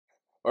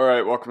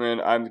Alright, welcome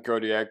in. I'm the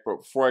Kodiak,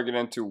 but before I get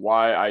into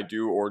why I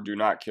do or do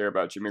not care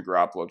about Jimmy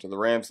Garoppolo to the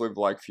Rams, leave a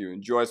like if you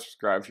enjoy,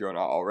 subscribe if you're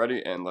not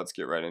already, and let's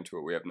get right into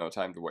it. We have no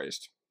time to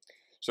waste.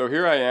 So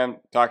here I am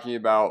talking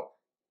about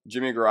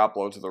Jimmy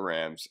Garoppolo to the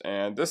Rams,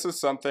 and this is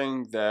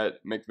something that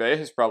McVay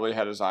has probably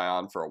had his eye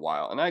on for a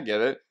while, and I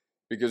get it,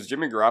 because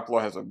Jimmy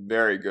Garoppolo has a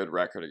very good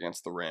record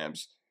against the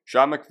Rams.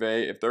 Sean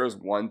McVay, if there is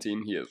one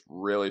team he has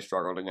really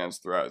struggled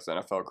against throughout his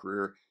NFL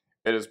career,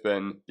 it has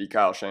been the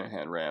Kyle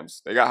Shanahan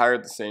Rams. They got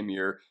hired the same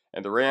year,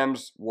 and the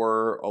Rams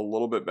were a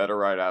little bit better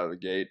right out of the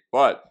gate,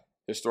 but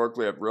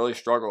historically have really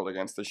struggled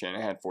against the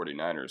Shanahan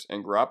 49ers.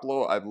 And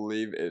Garoppolo, I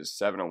believe, is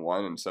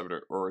 7-1 and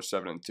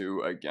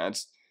 7-2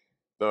 against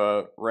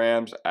the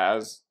Rams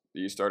as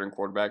the starting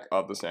quarterback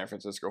of the San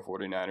Francisco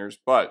 49ers.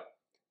 But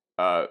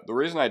the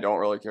reason I don't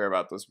really care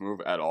about this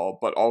move at all,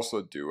 but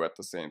also do at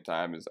the same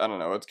time, is I don't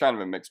know, it's kind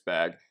of a mixed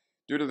bag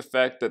due to the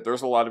fact that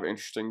there's a lot of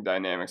interesting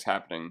dynamics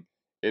happening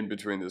in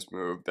between this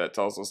move that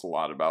tells us a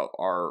lot about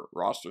our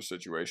roster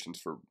situations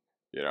for,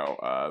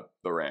 the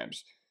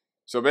Rams.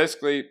 So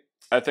basically,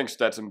 I think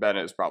Stetson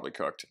Bennett is probably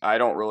cooked. I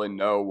don't really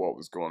know what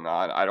was going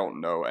on. I don't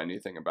know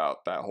anything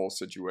about that whole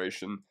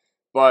situation.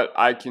 But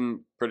I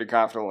can pretty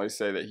confidently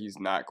say that he's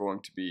not going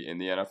to be in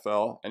the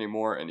NFL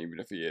anymore. And even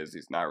if he is,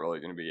 he's not really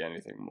going to be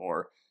anything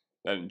more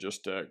than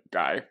just a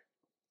guy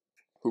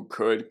who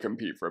could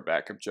compete for a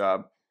backup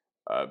job.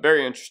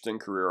 Very interesting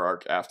career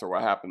arc after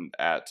what happened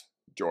at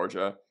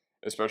Georgia,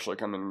 especially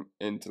coming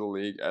into the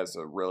league as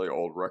a really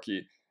old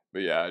rookie.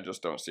 But yeah, I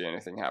just don't see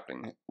anything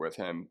happening with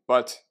him.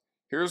 But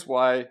here's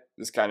why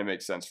this kind of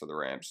makes sense for the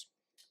Rams.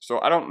 So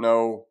I don't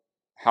know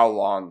how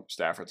long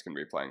Stafford's going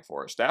to be playing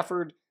for.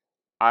 Stafford,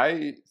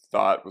 I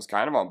thought, was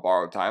kind of on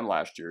borrowed time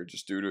last year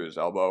just due to his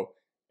elbow.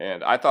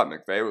 And I thought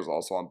McVay was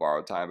also on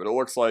borrowed time, but it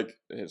looks like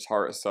his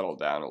heart has settled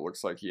down. It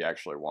looks like he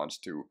actually wants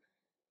to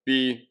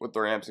be with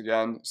the Rams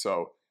again.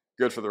 So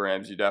good for the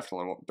Rams. You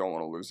definitely don't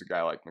want to lose a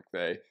guy like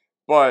McVay.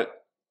 But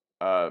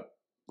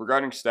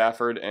regarding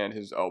Stafford and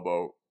his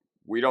elbow,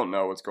 we don't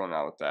know what's going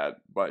on with that.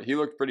 But he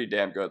looked pretty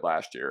damn good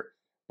last year.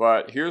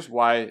 But here's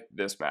why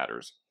this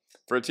matters.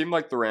 For a team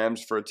like the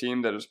Rams, for a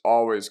team that is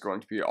always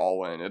going to be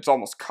all in, it's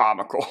almost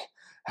comical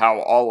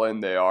how all in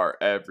they are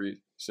every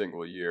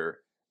single year.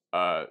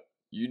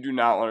 You do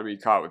not want to be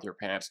caught with your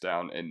pants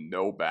down and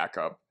no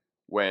backup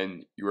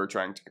when you are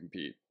trying to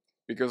compete.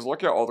 Because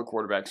look at all the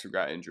quarterbacks who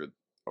got injured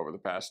over the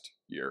past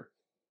year.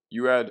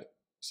 You had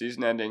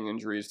season-ending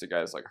injuries to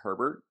guys like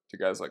Herbert, to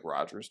guys like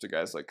Rodgers, to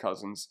guys like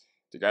Cousins,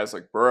 to guys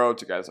like Burrow,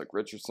 to guys like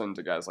Richardson,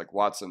 to guys like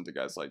Watson, to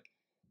guys like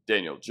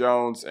Daniel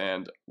Jones.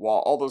 And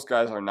while all those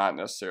guys are not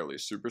necessarily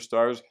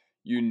superstars,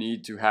 you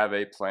need to have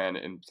a plan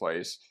in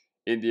place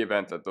in the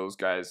event that those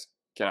guys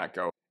cannot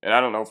go. And I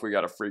don't know if we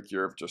got a freak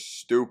year of just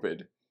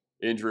stupid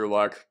injury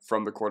luck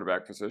from the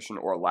quarterback position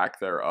or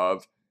lack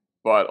thereof,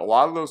 but a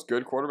lot of those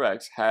good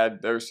quarterbacks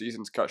had their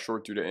seasons cut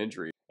short due to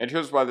injury. And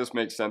here's why this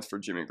makes sense for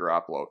Jimmy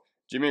Garoppolo.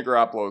 Jimmy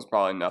Garoppolo is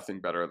probably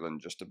nothing better than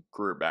just a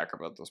career backup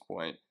at this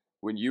point.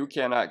 When you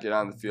cannot get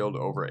on the field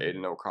over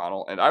Aiden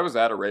O'Connell, and I was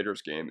at a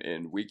Raiders game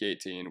in Week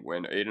 18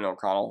 when Aiden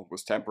O'Connell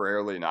was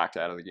temporarily knocked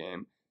out of the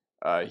game.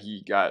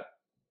 He got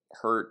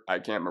hurt. I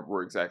can't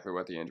remember exactly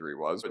what the injury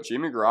was, but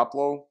Jimmy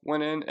Garoppolo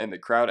went in and the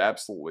crowd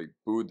absolutely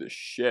booed the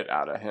shit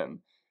out of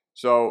him.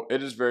 So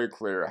it is very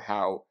clear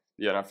how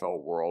the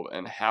NFL world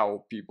and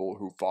how people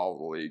who follow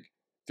the league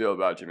feel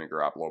about Jimmy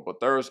Garoppolo. But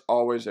there is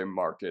always a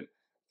market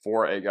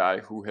for a guy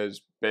who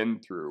has been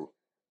through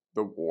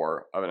the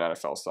war of an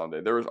NFL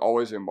Sunday. There is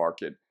always a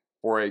market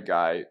for a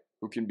guy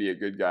who can be a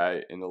good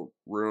guy in the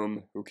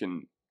room, who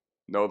can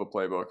know the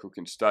playbook, who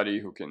can study,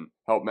 who can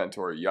help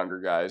mentor younger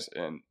guys,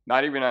 and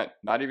not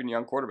even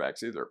young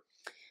quarterbacks either.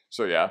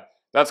 So yeah,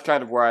 that's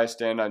kind of where I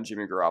stand on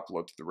Jimmy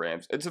Garoppolo to the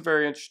Rams. It's a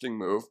very interesting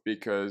move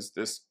because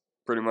this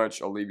pretty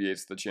much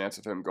alleviates the chance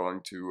of him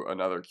going to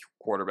another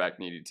quarterback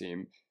needy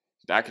team.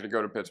 He's not going to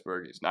go to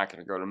Pittsburgh. He's not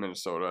going to go to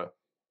Minnesota.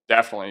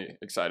 Definitely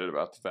excited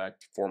about the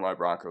fact for my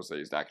Broncos that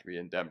he's not going to be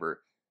in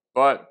Denver.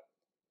 But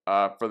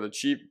for the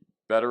cheap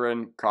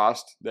veteran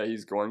cost that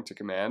he's going to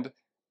command,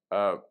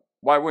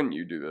 why wouldn't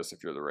you do this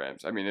if you're the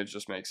Rams? I mean, it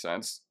just makes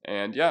sense.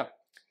 And yeah,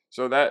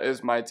 so that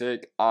is my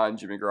take on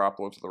Jimmy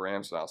Garoppolo to the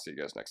Rams, and I'll see you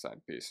guys next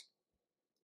time. Peace.